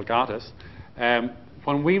 Bacteroides vulgatus.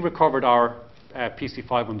 When we recovered our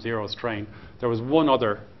PC510 strain, there was one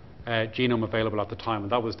other genome available at the time,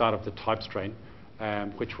 and that was that of the type strain,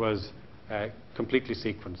 which was completely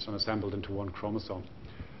sequenced and assembled into one chromosome.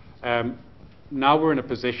 Now we're in a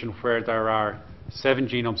position where there are 7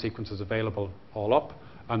 genome sequences available all up,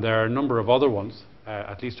 and there are a number of other ones,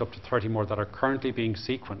 at least up to 30 more, that are currently being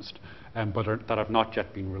sequenced, but that have not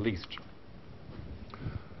yet been released.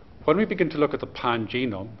 When we begin to look at the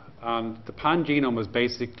pangenome, the pangenome is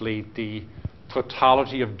basically the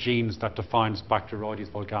totality of genes that defines Bacteroides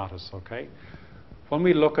vulgatus. Okay? When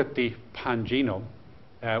we look at the pangenome,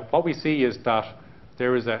 what we see is that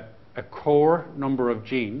there is a core number of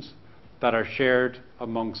genes that are shared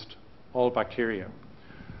amongst all bacteria.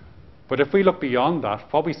 But if we look beyond that,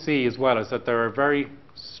 what we see as well is that there are very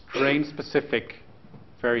strain-specific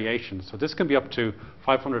variations. So this can be up to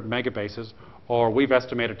 500 megabases, or we've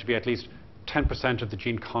estimated to be at least 10% of the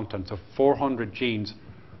gene content. So 400 genes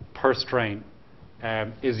per strain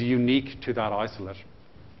is unique to that isolate.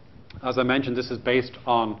 As I mentioned, this is based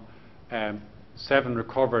on 7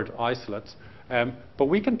 recovered isolates. But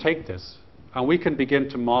we can take this and we can begin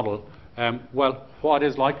to model, well, what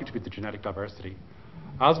is likely to be the genetic diversity.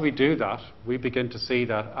 As we do that, we begin to see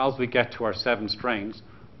that as we get to our 7 strains,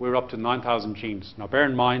 we're up to 9,000 genes. Now bear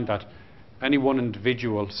in mind that any one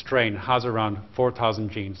individual strain has around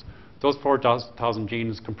 4,000 genes. Those 4,000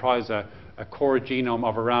 genes comprise a core genome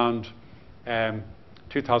of around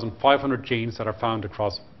 2,500 genes that are found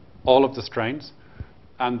across all of the strains,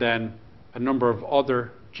 and then a number of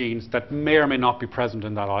other genes that may or may not be present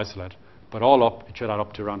in that isolate. But all up, it should add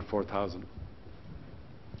up to around 4,000.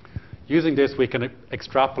 Using this, we can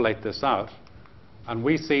extrapolate this out, and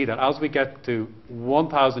we see that as we get to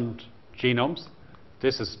 1,000 genomes,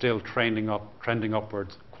 this is still trending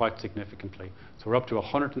upwards quite significantly. So we're up to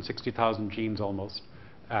 160,000 genes almost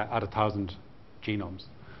at 1,000 genomes.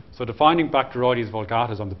 So defining Bacteroides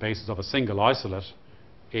vulgatus on the basis of a single isolate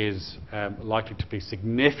is likely to be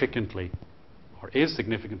significantly, or is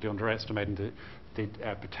significantly underestimating the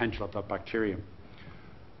potential of that bacterium.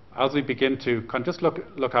 As we begin to just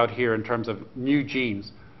look out here in terms of new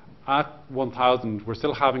genes, at 1,000 we're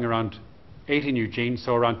still having around 80 new genes,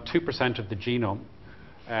 so around 2% of the genome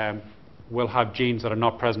will have genes that are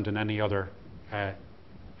not present in any of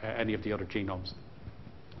the other genomes.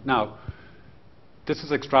 Now, this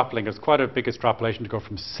is extrapolating. It's quite a big extrapolation to go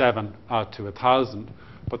from 7 out to 1,000.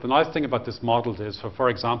 But the nice thing about this model is, so for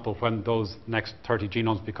example, when those next 30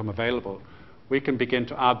 genomes become available, we can begin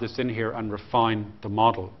to add this in here and refine the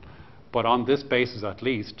model. But on this basis, at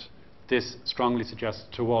least, this strongly suggests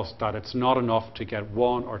to us that it's not enough to get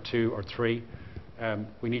 1 or 2 or 3.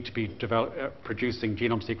 We need to be producing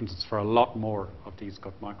genome sequences for a lot more of these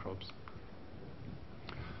gut microbes.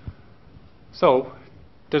 So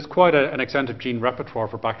there's quite an extensive gene repertoire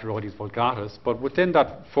for Bacteroides vulgatus, but within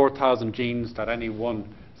that 4,000 genes that any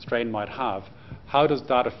one strain might have, how does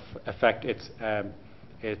that affect its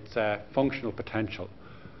functional potential?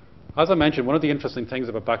 As I mentioned, one of the interesting things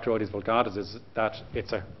about Bacteroides vulgatus is that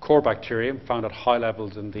it's a core bacterium found at high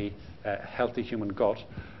levels in the healthy human gut.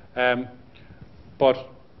 But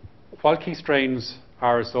while key strains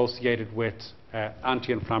are associated with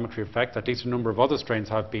anti-inflammatory effects, at least a number of other strains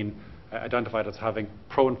have been identified as having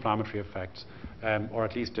pro-inflammatory effects, or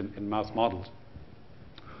at least in mouse models.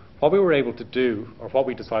 What we were able to do, or what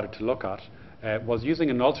we decided to look at, was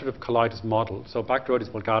using an ulcerative colitis model. So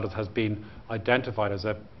Bacteroides vulgatus has been identified as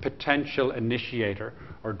a potential initiator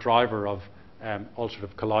or driver of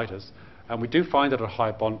ulcerative colitis. And we do find it at high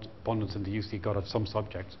abundance in the UC gut of some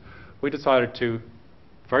subjects. we decided to,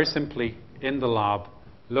 very simply in the lab,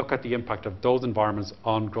 look at the impact of those environments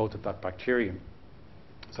on growth of that bacterium.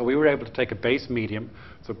 So we were able to take a base medium,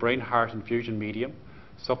 so brain-heart infusion medium,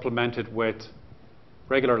 supplemented with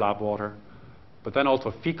regular lab water, but then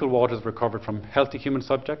also fecal waters recovered from healthy human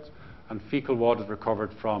subjects and fecal waters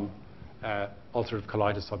recovered from ulcerative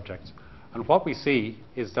colitis subjects. And what we see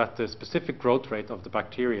is that the specific growth rate of the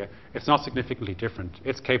bacteria, it's not significantly different.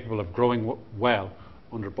 It's capable of growing well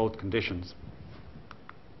under both conditions.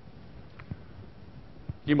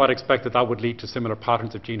 You might expect that that would lead to similar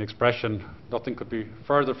patterns of gene expression. Nothing could be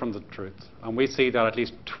further from the truth. And we see that at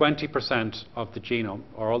least 20% of the genome,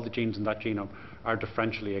 or all the genes in that genome, are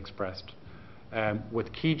differentially expressed,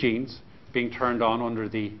 with key genes being turned on under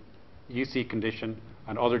the UC condition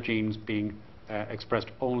and other genes being expressed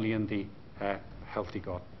only in the healthy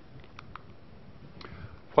gut.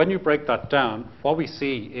 When you break that down, what we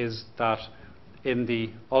see is that in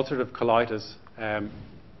the ulcerative colitis,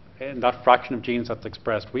 in that fraction of genes that's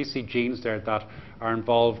expressed, we see genes there that are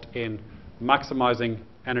involved in maximizing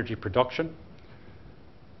energy production,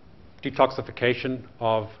 detoxification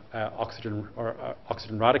of oxygen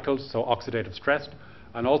radicals, so oxidative stress,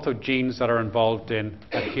 and also genes that are involved in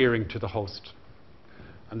adhering to the host.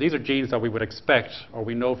 And these are genes that we would expect, or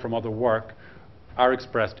we know from other work, are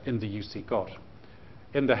expressed in the UC gut.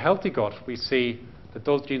 In the healthy gut, we see that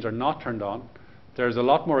those genes are not turned on. There's a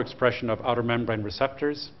lot more expression of outer membrane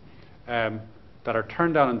receptors that are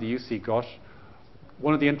turned on in the UC gut.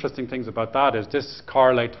 One of the interesting things about that is this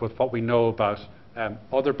correlates with what we know about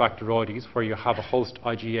other bacteroides, where you have a host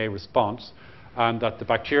IgA response, and that the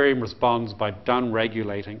bacterium responds by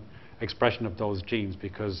downregulating expression of those genes,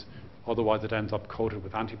 because otherwise it ends up coated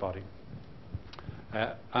with antibody.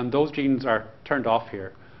 And those genes are turned off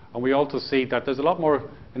here. And we also see that there's a lot more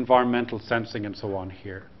environmental sensing and so on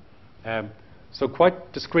here. So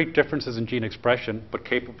quite discrete differences in gene expression, but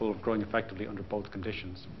capable of growing effectively under both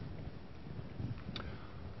conditions.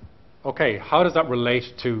 Okay, how does that relate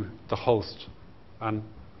to the host and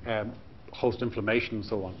host inflammation and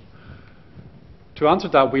so on? To answer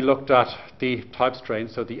that, we looked at the type strain,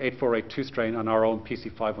 so the 8482 strain and our own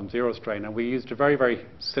PC510 strain, and we used a very, very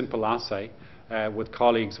simple assay with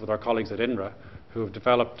our colleagues at INRA, who have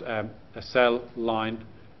developed a cell line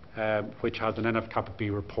which has an NF-kappa B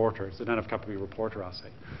reporter. It's an NF-kappa B reporter assay.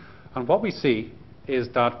 And what we see is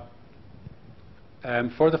that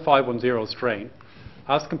for the 510 strain,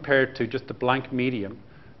 as compared to just the blank medium,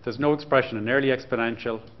 there's no expression in early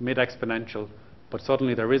exponential, mid-exponential, but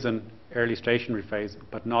suddenly there is an early stationary phase,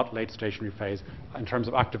 but not late stationary phase, in terms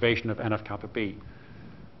of activation of NF-kappa B.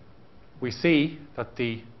 We see that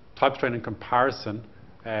the type strain in comparison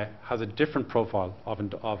has a different profile of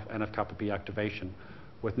NF-kappa B activation,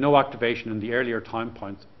 with no activation in the earlier time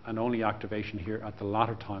points and only activation here at the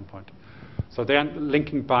latter time point. So then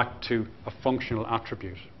linking back to a functional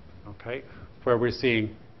attribute, okay, where we're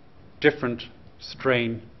seeing different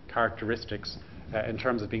strain characteristics in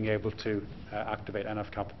terms of being able to activate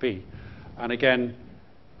NF-kappa B. And again,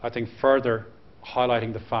 I think further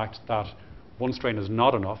highlighting the fact that one strain is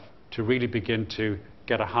not enough to really begin to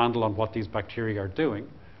get a handle on what these bacteria are doing.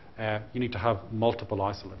 You need to have multiple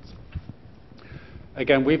isolates.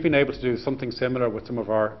 Again, we've been able to do something similar with some of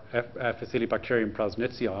our Faecilibacterium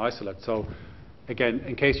prausnitzii isolates. So again,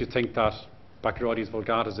 in case you think that Bacteroides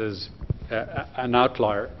vulgaris is an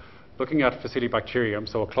outlier, looking at Faecilibacterium,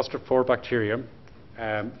 so a cluster 4 bacterium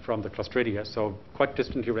from the Clostridia, so quite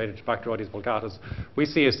distantly related to Bacteroides vulgaris, we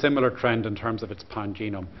see a similar trend in terms of its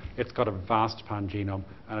pangenome. It's got a vast pangenome,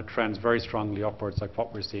 and it trends very strongly upwards, like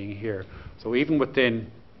what we're seeing here. So even within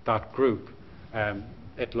that group,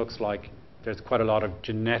 it looks like there's quite a lot of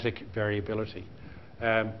genetic variability.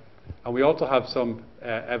 And we also have some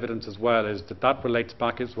evidence as well, is that relates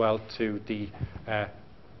back as well to the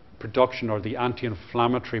production or the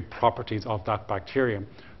anti-inflammatory properties of that bacterium.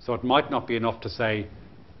 So it might not be enough to say,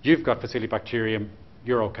 you've got Faecilibacterium,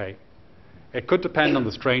 you're okay. It could depend on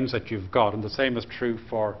the strains that you've got, and the same is true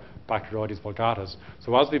for Bacteroides vulgaris.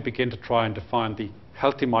 So as we begin to try and define the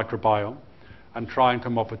healthy microbiome and try and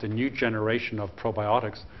come up with a new generation of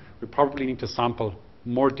probiotics, we probably need to sample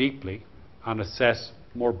more deeply and assess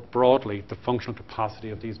more broadly the functional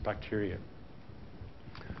capacity of these bacteria.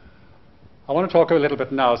 I want to talk a little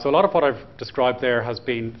bit now. So a lot of what I've described there has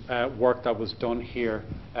been work that was done here,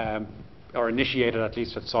 or initiated at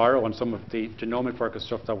least at CSIRO, and some of the genomic work and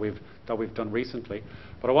stuff that we've done recently.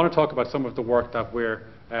 But I want to talk about some of the work that we're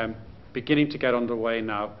beginning to get underway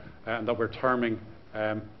now, and that we're terming,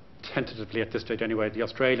 tentatively at this stage anyway, the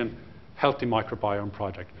Australian Healthy Microbiome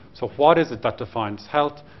Project. So what is it that defines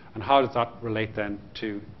health, and how does that relate then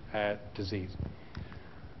to disease?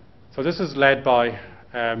 So this is led by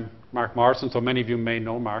Mark Morrison, so many of you may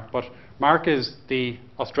know Mark, but Mark is the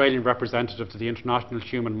Australian representative to the International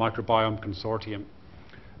Human Microbiome Consortium.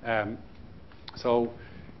 So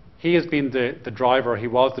he has been the driver, he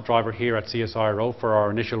was the driver here at CSIRO for our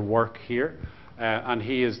initial work here, and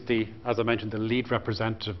he is the, as I mentioned, the lead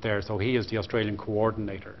representative there, so he is the Australian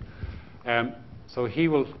coordinator. So he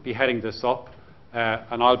will be heading this up,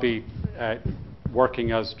 and I'll be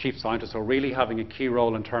working as chief scientist, so really having a key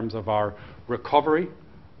role in terms of our recovery,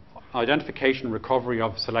 identification and recovery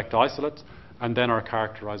of select isolates, and then our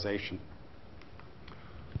characterization.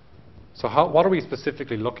 So what are we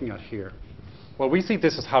specifically looking at here? Well, we see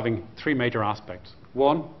this as having three major aspects.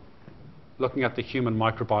 One, looking at the human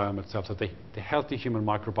microbiome itself, so the healthy human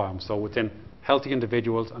microbiome, so within healthy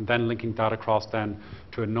individuals, and then linking that across then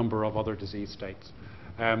to a number of other disease states.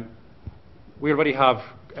 We already have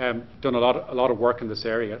done a lot of work in this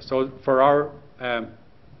area. So for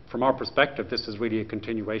from our perspective, this is really a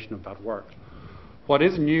continuation of that work. What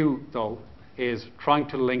is new, though, is trying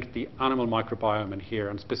to link the animal microbiome in here,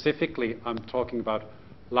 and specifically I'm talking about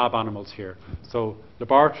lab animals here. So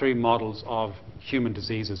laboratory models of human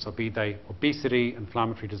diseases, so be they obesity,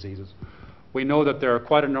 inflammatory diseases. We know that there are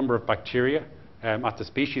quite a number of bacteria at the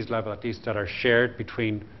species level, at least, that are shared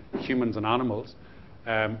between humans and animals.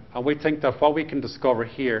 And we think that what we can discover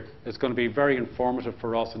here is going to be very informative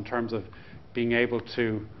for us in terms of being able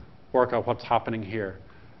to work out what's happening here.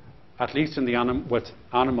 At least in with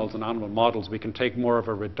animals and animal models, we can take more of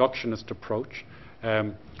a reductionist approach.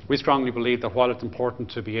 We strongly believe that while it's important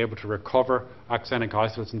to be able to recover axenic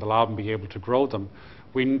isolates in the lab and be able to grow them,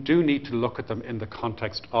 we do need to look at them in the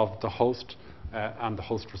context of the host and the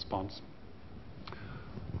host response.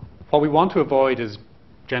 What we want to avoid is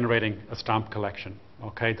generating a stamp collection,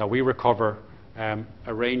 okay, that we recover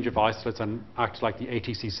a range of isolates and act like the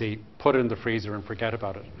ATCC, put it in the freezer and forget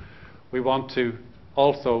about it. We want to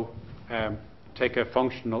also take a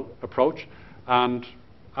functional approach, and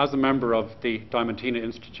as a member of the Diamantina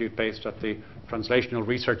Institute based at the Translational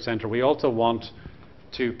Research Centre, we also want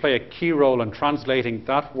to play a key role in translating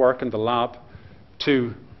that work in the lab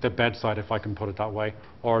to the bedside, if I can put it that way,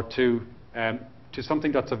 or to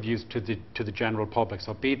something that's of use to the general public.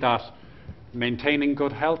 So be that maintaining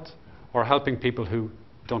good health or helping people who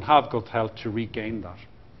don't have good health to regain that.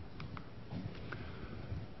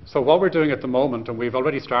 So what we're doing at the moment, and we've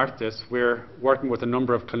already started this, we're working with a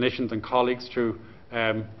number of clinicians and colleagues to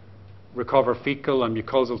recover fecal and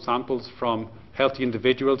mucosal samples from healthy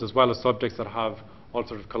individuals, as well as subjects that have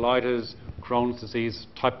ulcerative colitis, Crohn's disease,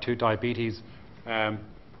 type 2 diabetes, and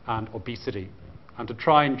obesity, and to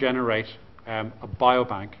try and generate a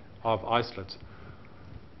biobank of isolates.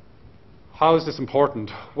 How is this important?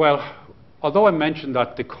 Well, although I mentioned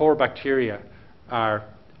that the core bacteria are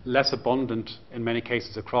less abundant in many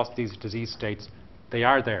cases across these disease states, they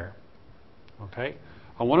are there. Okay?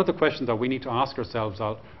 And one of the questions that we need to ask ourselves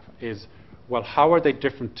is, well, how are they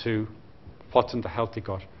different to what's in the healthy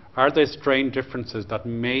gut? Are there strain differences that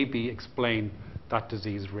maybe explain that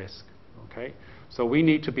disease risk? Okay? So we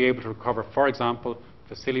need to be able to recover, for example,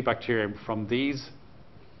 Faecilibacterium from these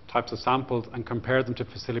types of samples and compare them to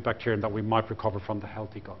Faecilibacterium that we might recover from the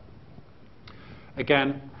healthy gut.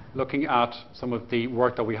 Again, looking at some of the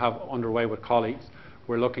work that we have underway with colleagues,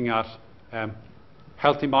 we're looking at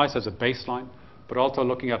healthy mice as a baseline, but also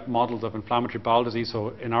looking at models of inflammatory bowel disease, so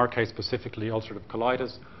in our case specifically ulcerative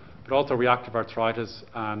colitis, but also reactive arthritis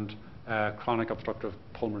and chronic obstructive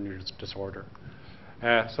pulmonary disorder.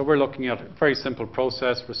 So we're looking at a very simple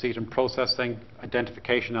process, receipt and processing,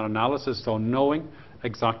 identification and analysis, so knowing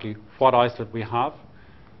exactly what isolate we have,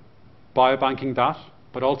 biobanking that,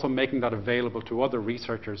 but also making that available to other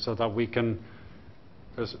researchers so that we can,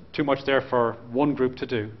 there's too much there for one group to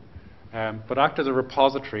do, but act as a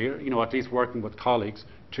repository, at least working with colleagues,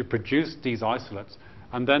 to produce these isolates,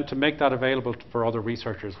 and then to make that available for other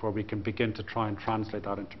researchers where we can begin to try and translate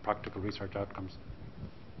that into practical research outcomes.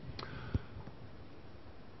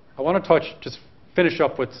 I want to just finish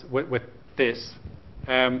up with this.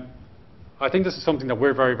 I think this is something that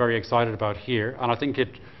we're very, very excited about here, and I think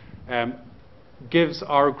it gives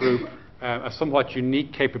our group a somewhat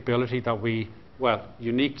unique capability that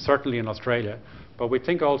unique certainly in Australia, but we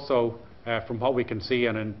think also from what we can see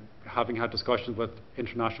and in having had discussions with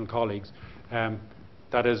international colleagues,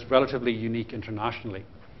 that is relatively unique internationally.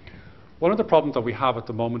 One of the problems that we have at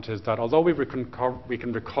the moment is that although we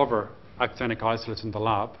can recover axenic isolates in the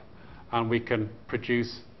lab and we can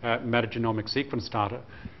produce metagenomic sequence data,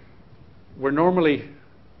 we're normally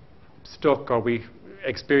stuck, or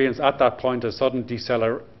experience at that point a sudden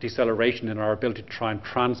deceleration in our ability to try and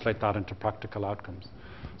translate that into practical outcomes.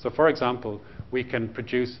 So for example, we can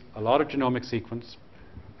produce a lot of genomic sequence,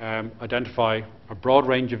 identify a broad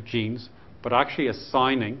range of genes, but actually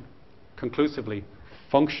assigning conclusively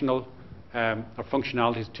functional or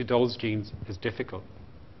functionalities to those genes is difficult.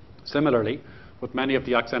 Similarly, with many of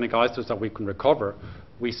the axenic isolates that we can recover,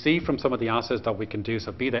 we see from some of the assays that we can do,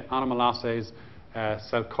 so be they animal assays,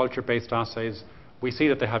 cell culture-based assays, we see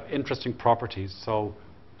that they have interesting properties, so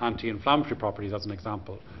anti-inflammatory properties as an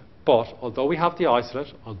example. But although we have the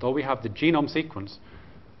isolate, although we have the genome sequence,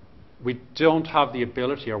 we don't have the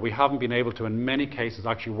ability, or we haven't been able to, in many cases,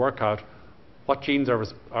 actually work out what genes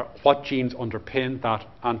underpin that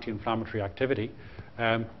anti-inflammatory activity,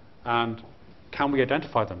 and can we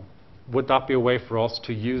identify them? Would that be a way for us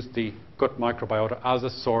to use the gut microbiota as a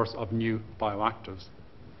source of new bioactives?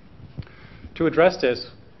 To address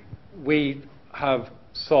this, we have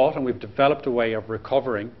sought and we've developed a way of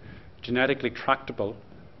recovering genetically tractable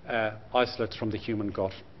isolates from the human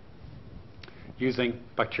gut using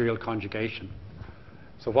bacterial conjugation.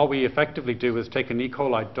 So what we effectively do is take an E.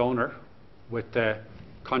 coli donor with the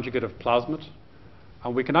conjugative plasmid,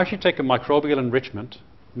 and we can actually take a microbial enrichment,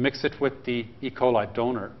 mix it with the E. coli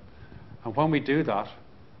donor, and when we do that,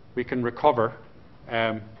 we can recover,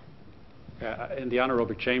 in the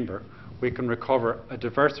anaerobic chamber, we can recover a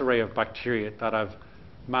diverse array of bacteria that have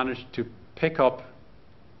managed to pick up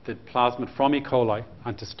the plasmid from E. coli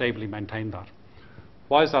and to stably maintain that.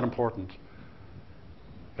 Why is that important?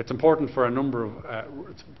 It's important for a number of,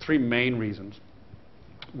 three main reasons.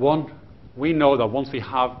 One, we know that once we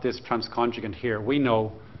have this transconjugant here, we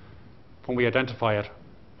know when we identify it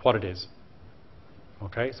what it is.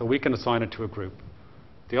 Okay, so we can assign it to a group.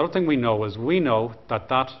 The other thing we know is we know that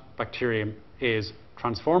that bacterium is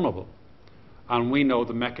transformable, and we know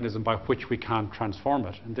the mechanism by which we can transform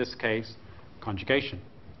it, in this case, conjugation.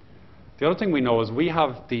 The other thing we know is we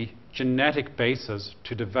have the genetic basis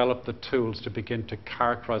to develop the tools to begin to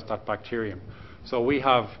characterize that bacterium. So we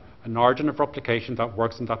have an origin of replication that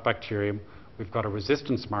works in that bacterium. We've got a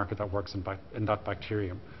resistance marker that works in that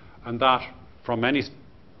bacterium. And that, from any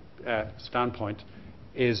standpoint,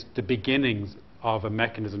 is the beginnings of a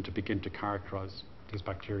mechanism to begin to characterize these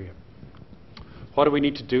bacteria. Why do we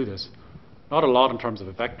need to do this? Not a lot in terms of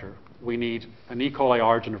a vector. We need an E. coli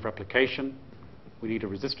origin of replication. We need a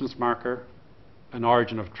resistance marker, an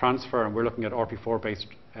origin of transfer, and we're looking at RP4-based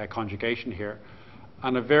conjugation here,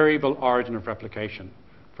 and a variable origin of replication.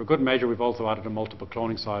 For good measure, we've also added a multiple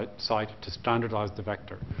cloning site to standardize the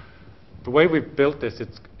vector. The way we've built this,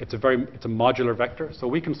 it's a modular vector, so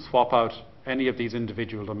we can swap out any of these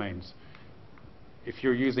individual domains. If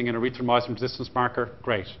you're using an erythromycin resistance marker,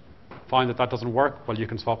 great. Find that doesn't work, well, you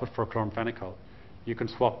can swap it for chloramphenicol. You can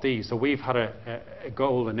swap these. So we've had a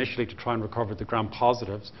goal initially to try and recover the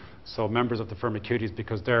gram-positives, so members of the Firmicutes,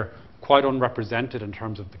 because they're quite unrepresented in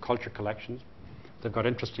terms of the culture collections. They've got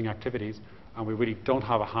interesting activities, and we really don't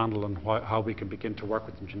have a handle on how we can begin to work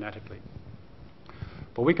with them genetically.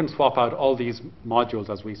 But we can swap out all these modules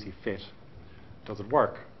as we see fit. Does it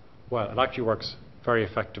work? Well, it actually works very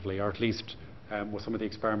effectively, or at least with some of the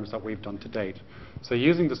experiments that we've done to date. So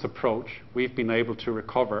using this approach, we've been able to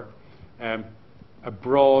recover a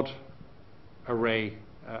broad array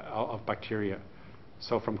of bacteria.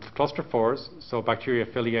 So from cluster 4s, so bacteria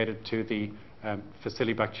affiliated to the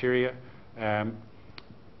Faecilibacteria,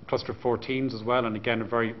 cluster 14s as well, and again a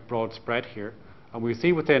very broad spread here. And we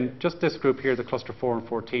see within just this group here, the cluster 4 and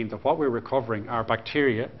 14, that what we're recovering are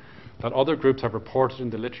bacteria that other groups have reported in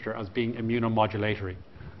the literature as being immunomodulatory.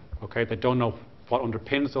 Okay, they don't know what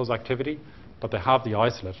underpins those activity, but they have the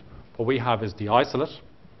isolate. What we have is the isolate,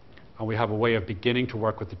 and we have a way of beginning to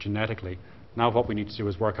work with it genetically. Now what we need to do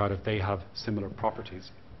is work out if they have similar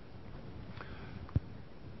properties.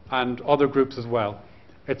 And other groups as well.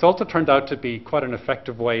 It's also turned out to be quite an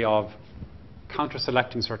effective way of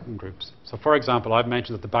counter-selecting certain groups. So for example, I've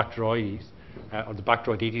mentioned that the Bacteroides, or the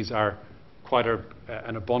Bacteroidetes, are quite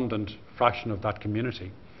an abundant fraction of that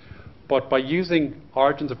community. But by using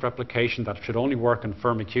origins of replication that should only work in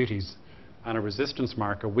Firmicutes and a resistance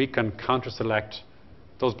marker, we can counter-select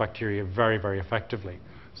those bacteria very, very effectively.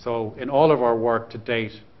 So in all of our work to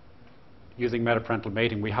date, using metaparental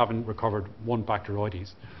mating, we haven't recovered one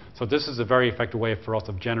Bacteroides. So this is a very effective way for us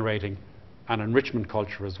of generating an enrichment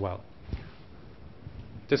culture as well.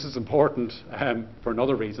 This is important for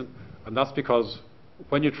another reason, and that's because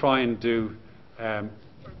when you try and do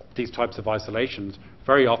these types of isolations,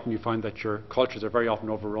 very often you find that your cultures are very often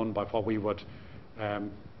overrun by what we would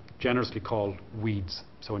generously call weeds.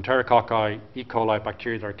 So enterococci, E. coli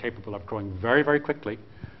bacteria that are capable of growing very, very quickly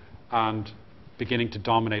and beginning to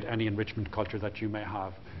dominate any enrichment culture that you may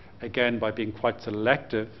have. Again, by being quite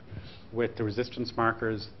selective with the resistance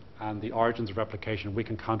markers and the origins of replication, we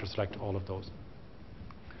can counter-select all of those.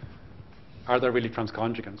 Are there really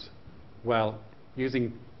transconjugants? Well,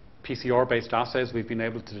 using PCR-based assays, we've been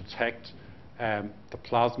able to detect the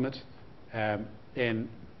plasmid in,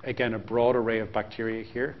 again, a broad array of bacteria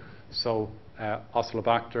here. So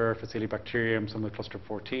Oscillobacter, Faecilibacterium, some of the cluster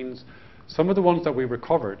 14s. Some of the ones that we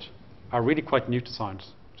recovered are really quite new to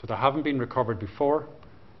science. So they haven't been recovered before,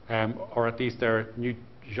 or at least they're new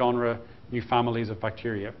genre, new families of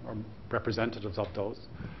bacteria, or representatives of those.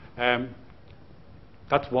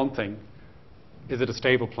 That's one thing. Is it a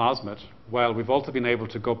stable plasmid? Well, we've also been able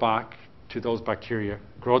to go back to those bacteria,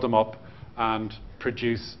 grow them up, and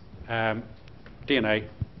produce DNA,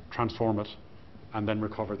 transform it, and then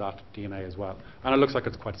recover that DNA as well. And it looks like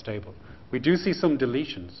it's quite stable. We do see some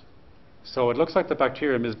deletions. So it looks like the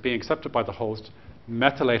bacterium is being accepted by the host,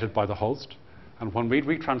 methylated by the host, and when we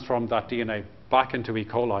retransform that DNA back into E.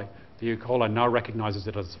 coli, the E. coli now recognizes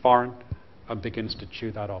it as foreign and begins to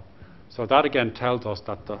chew that up. So that again tells us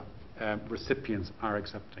that the recipients are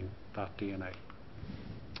accepting that DNA.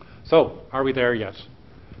 So, are we there yet?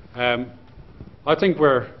 I think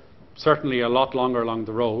we're certainly a lot longer along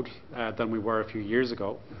the road than we were a few years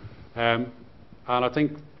ago. And I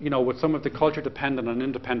think, with some of the culture-dependent and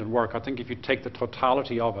independent work, I think if you take the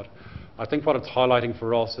totality of it, I think what it's highlighting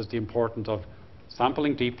for us is the importance of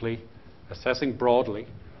sampling deeply, assessing broadly.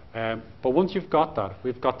 But once you've got that,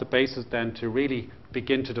 we've got the basis then to really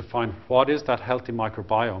begin to define what is that healthy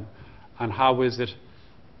microbiome and how is it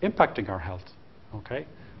impacting our health, okay?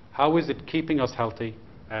 How is it keeping us healthy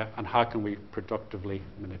and how can we productively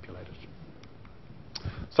manipulate it?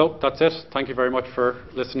 So that's it. Thank you very much for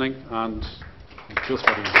listening and just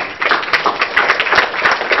ready.